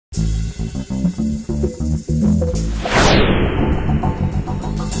You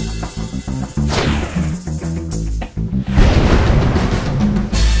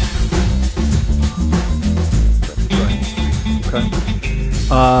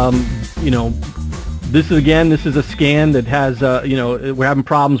know, this is a scan that has, you know, we're having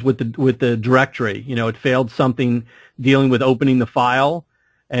problems with the directory. You know, it failed something dealing with opening the file,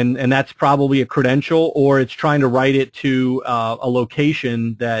 and that's probably a credential, or it's trying to write it to a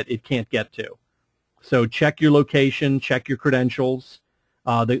location that it can't get to. So check your location, check your credentials.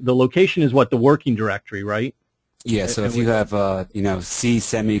 The location is what, the working directory, right? Yeah, so if you have, you know, C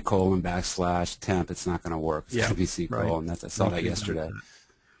semicolon / temp, it's not going to work. It's going to be C colon. I saw that yesterday.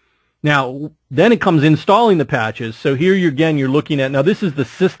 Now, then it comes installing the patches. So here you're looking at, now this is the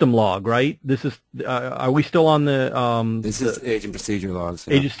system log, right? This is, are we still on the... this is agent procedure logs.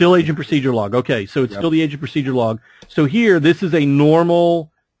 Yeah. Still agent procedure log. Okay, so it's still the agent procedure log. So here, this is a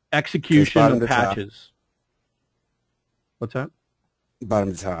normal execution of patches. What's that?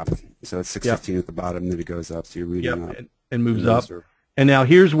 Bottom to top. So it's 615 at the bottom, then it goes up, so you're reading up. And moves up. And now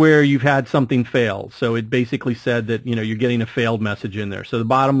here's where you've had something fail. So it basically said that, you know, you're getting a failed message in there. So the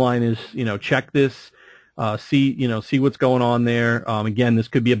bottom line is, you know, check this, see what's going on there. Again, this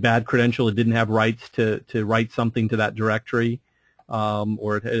could be a bad credential. It didn't have rights to write something to that directory,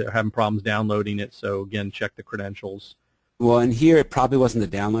 or it having problems downloading it. So again, check the credentials. Well, and here it probably wasn't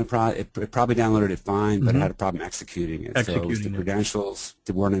the download problem. It probably downloaded it fine, but it had a problem executing it. So it was the credentials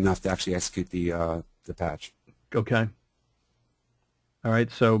weren't enough to actually execute the patch. Okay. All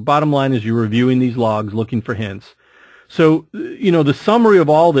right, so bottom line is you're reviewing these logs, looking for hints. So, you know, the summary of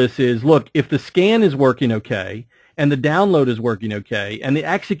all this is, look, if the scan is working okay, and the download is working okay, and the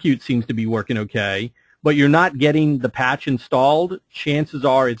execute seems to be working okay, but you're not getting the patch installed, chances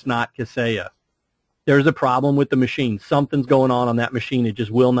are it's not Kaseya. There's a problem with the machine. Something's going on that machine. It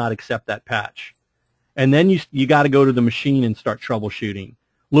just will not accept that patch. And then you got to go to the machine and start troubleshooting.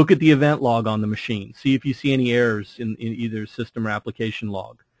 Look at the event log on the machine. See if you see any errors in either system or application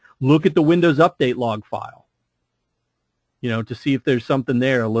log. Look at the Windows Update log file, you know, to see if there's something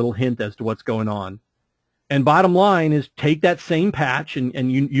there, a little hint as to what's going on. And bottom line is take that same patch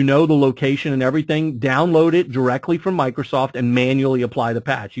and you know the location and everything, download it directly from Microsoft and manually apply the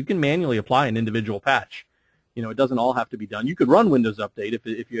patch. You can manually apply an individual patch. You know, it doesn't all have to be done. You could run Windows Update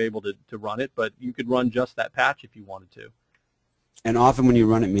if you're able to run it, but you could run just that patch if you wanted to. And often when you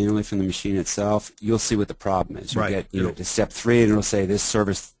run it manually from the machine itself, you'll see what the problem is. You get, you know, to step 3 and it'll say this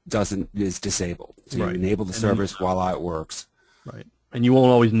service is disabled. So you enable the service while it works. Right. And you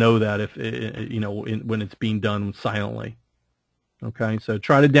won't always know that if, you know, when it's being done silently. Okay, so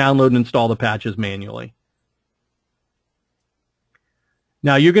try to download and install the patches manually.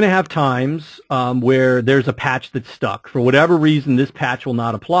 Now you're going to have times where there's a patch that's stuck. For whatever reason, this patch will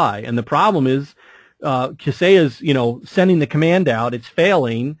not apply. And the problem is, Kaseya's, you know, sending the command out, it's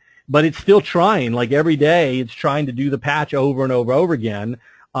failing, but it's still trying. Like every day, it's trying to do the patch over and over again.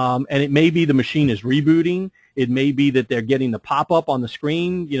 And it may be the machine is rebooting. It may be that they're getting the pop-up on the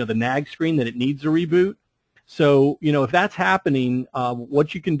screen, you know, the nag screen that it needs to reboot. So, you know, if that's happening,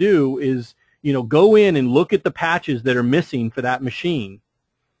 what you can do is, you know, go in and look at the patches that are missing for that machine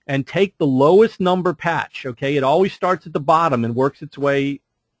and take the lowest number patch, okay? It always starts at the bottom and works its way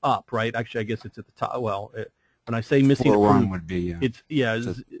up, right? Actually, I guess it's at the top. Well, when I say missing, 4-1 would be, it's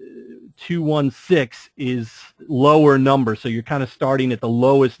 216 is lower number, so you're kind of starting at the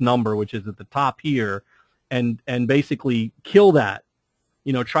lowest number, which is at the top here, and basically kill that.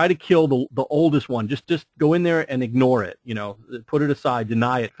 You know, try to kill the oldest one. Just go in there and ignore it. You know, put it aside,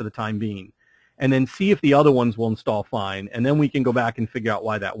 deny it for the time being, and then see if the other ones will install fine, and then we can go back and figure out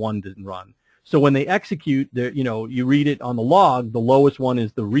why that one didn't run. So when they execute, you know, you read it on the log, the lowest one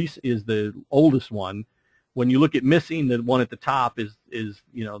is the oldest one. When you look at missing, the one at the top is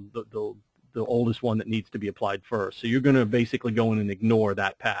you know, the oldest one that needs to be applied first. So you're going to basically go in and ignore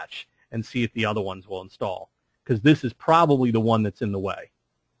that patch and see if the other ones will install, because this is probably the one that's in the way.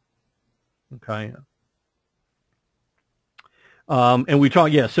 Okay. And we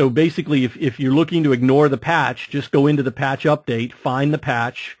talk, so basically if you're looking to ignore the patch, just go into the patch update, find the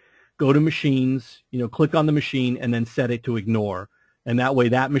patch, go to machines, you know, click on the machine, and then set it to ignore. And that way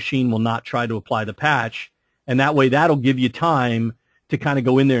that machine will not try to apply the patch. And that way that'll give you time to kind of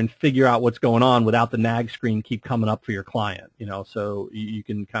go in there and figure out what's going on without the nag screen keep coming up for your client, you know, so you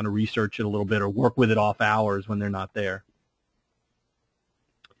can kind of research it a little bit or work with it off hours when they're not there.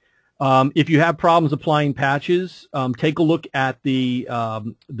 If you have problems applying patches, take a look at the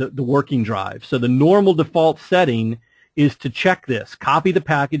working drive. So the normal default setting is to check this. Copy the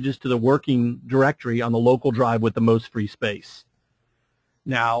packages to the working directory on the local drive with the most free space.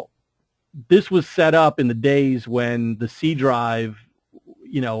 Now, this was set up in the days when the C drive,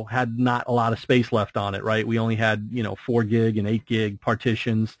 had not a lot of space left on it, right? We only had, 4 gig and 8 gig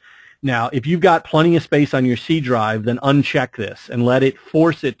partitions. Now, if you've got plenty of space on your C drive, then uncheck this and let it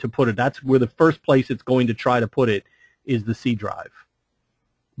force it to put it. That's where the first place it's going to try to put it is the C drive.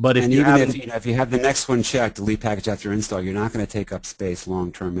 But if if you have the next one checked, delete package after install, you're not going to take up space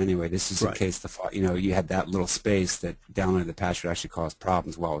long term anyway. This is in case you had that little space that downloading the patch would actually cause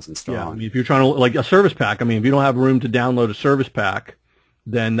problems while it was installing. Yeah, I mean, if you're trying to, like a service pack, I mean, if you don't have room to download a service pack,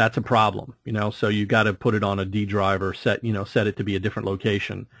 then that's a problem, so you got to put it on a D drive or set it to be a different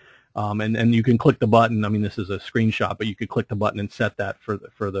location. And you can click the button. I mean, this is a screenshot, but you could click the button and set that for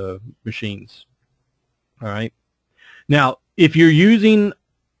the machines. All right. Now, if you're using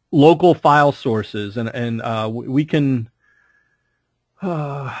local file sources, and we can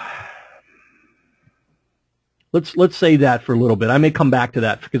let's say that for a little bit. I may come back to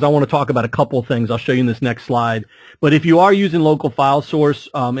that because I want to talk about a couple of things. I'll show you in this next slide. But if you are using local file source,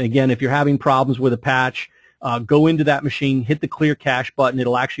 again, if you're having problems with a patch, go into that machine, hit the clear cache button.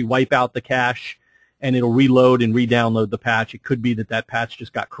 It'll actually wipe out the cache, and it'll reload and re-download the patch. It could be that patch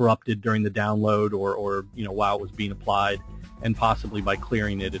just got corrupted during the download or while it was being applied, and possibly by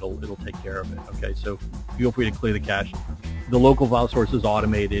clearing it, it'll take care of it. Okay, so feel free to clear the cache. The local file source is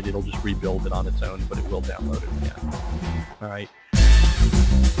automated. It'll just rebuild it on its own, but it will download it again. All right.